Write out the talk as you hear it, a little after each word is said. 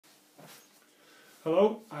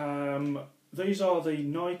Hello, these are the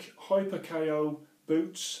Nike Hyper KO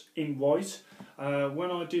boots in white.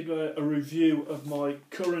 When I did a review of my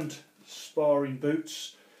current sparring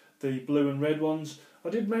boots, the blue and red ones,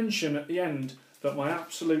 I did mention at the end that my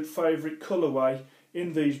absolute favourite colourway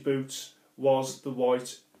in these boots was the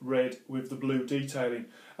white red with the blue detailing,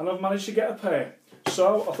 and I've managed to get a pair.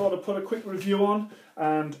 So I thought I'd put a quick review on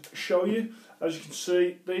and show you. As you can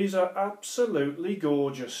see, these are absolutely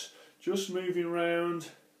gorgeous. Just moving around.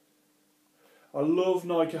 I love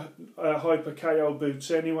Nike Hyper KO boots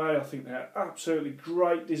anyway. I think they're absolutely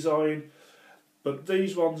great design, but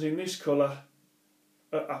these ones in this colour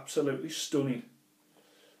are absolutely stunning.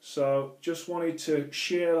 So just wanted to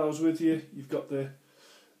share those with you. You've got the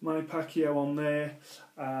Manny Pacquiao on there.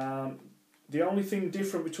 The only thing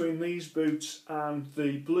different between these boots and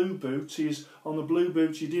the blue boots is on the blue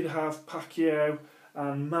boots you did have Pacquiao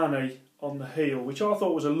and Manny on the heel, which I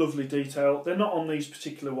thought was a lovely detail. They're not on these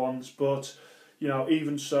particular ones, but you know,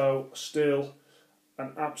 even so, still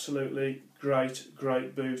an absolutely great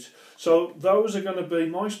boot. So those are going to be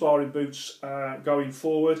my sparring boots going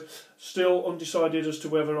forward. Still undecided as to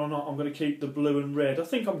whether or not I'm going to keep the blue and red. I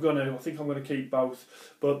think I'm going to keep both,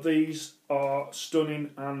 but these are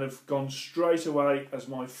stunning and have gone straight away as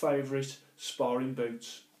my favourite sparring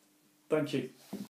boots. Thank you.